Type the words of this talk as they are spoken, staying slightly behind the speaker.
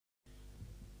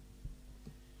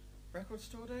Record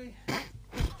store day?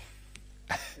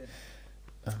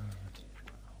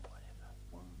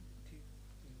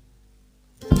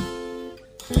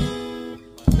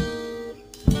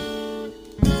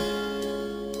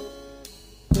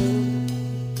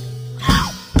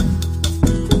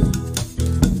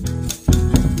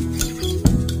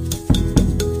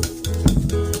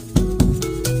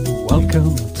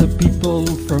 Welcome to people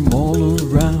from all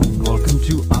around. Welcome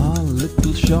to our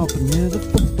little shop near the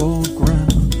football ground.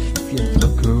 If you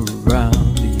look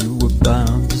around, you are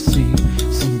bound to see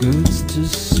some goods to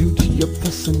suit your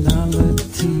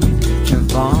personality.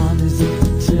 Javon is at the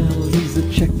till, he's a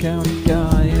checkout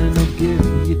guy, and he'll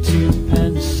give you 2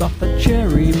 pence off a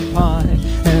cherry pie.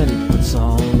 And he puts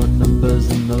all the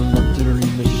numbers in the lottery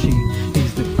machine.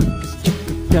 He's the quickest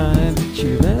checkout guy that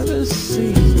you've ever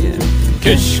seen.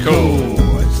 Keshco,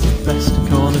 It's the best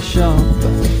corner shop.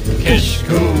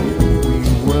 Keshco,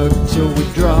 We work till we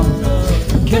drop.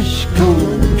 Keshco,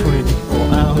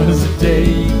 24 hours a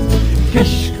day.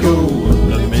 Keshco,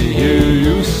 let me hear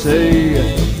you say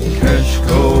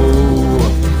Keshco,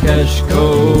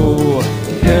 Keshco,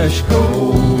 Keshco.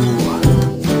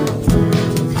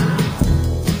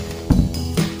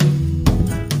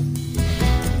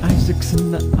 Isaac's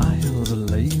in the aisles,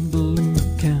 labeling the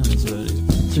cans, but he's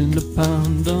putting a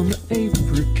pound on the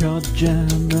apricot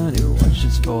jam, and he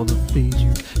watches for the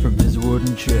thieves from his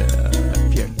wooden chair.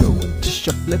 If you're going to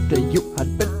shoplifter, you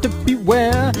had better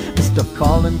beware. Mr.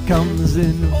 Fallon comes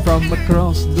in from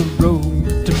across the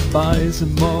road to buy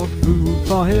some more food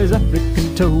for his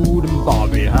African toad, and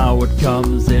Bobby Howard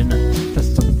comes in for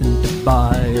something to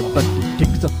buy, but it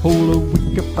takes a whole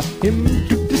week for him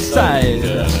to decide.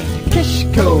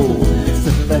 Keshco, it's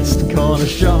the best corner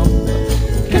shop.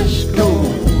 Keshco,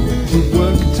 we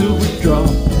work till we drop.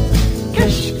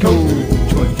 Keshco,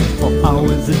 24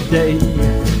 hours a day.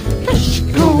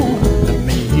 Keshco, let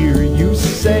me hear you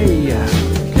say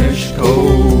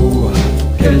Keshco,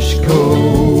 Keshco,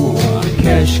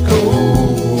 Keshco.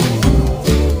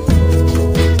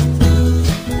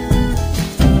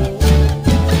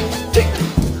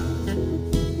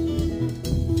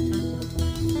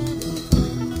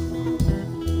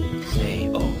 Hey,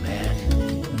 old man,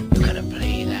 you gonna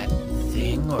play that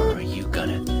thing, or are you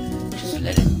gonna just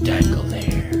let it dangle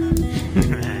there?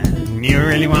 You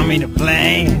really want me to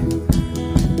play?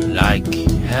 Like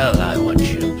hell I want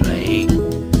you to play.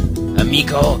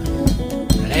 Amigo,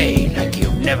 play like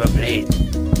you've never played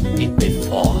it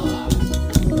before.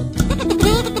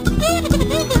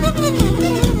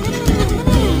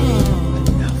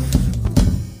 Enough.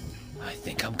 I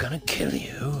think I'm gonna kill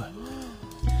you.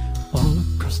 All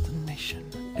across the nation,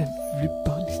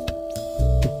 everybody stops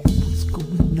to hear what's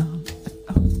going on at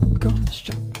our corner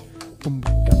shop. When we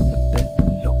got the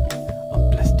low on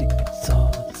plastic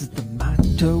swords, the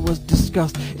matter was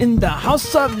discussed in the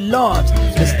House of Lords.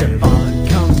 Mr. Vaughn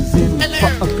comes in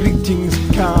for a greetings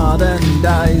card, and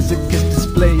Isaac is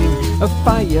displaying a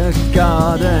fire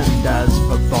guard. And as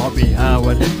for Bobby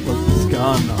Howard, well, he's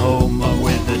gone home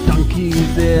with a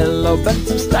donkey's earlobe and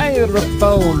some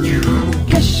styrofoam.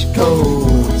 Keshco,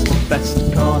 it's the best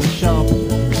corner shop.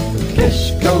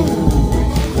 Keshco,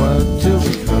 work till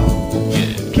we drop.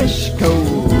 Keshco,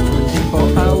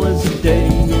 24 hours a day.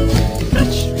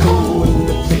 Keshco,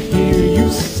 let me hear you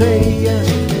say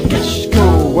Keshco,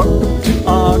 welcome to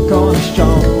our corner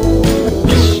shop.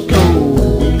 Keshco,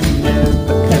 we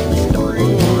never ever stop.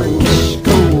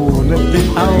 Keshco, let me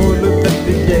out of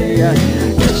every day.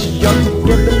 Keshco,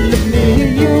 together, let me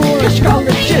hear you. Keshco,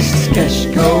 kiss.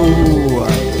 Keshco,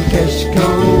 Keshco,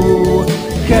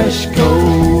 Keshco.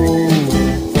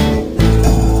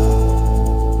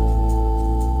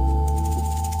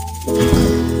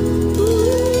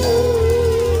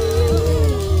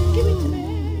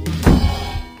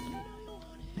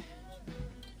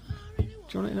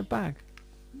 Do you want it in a bag?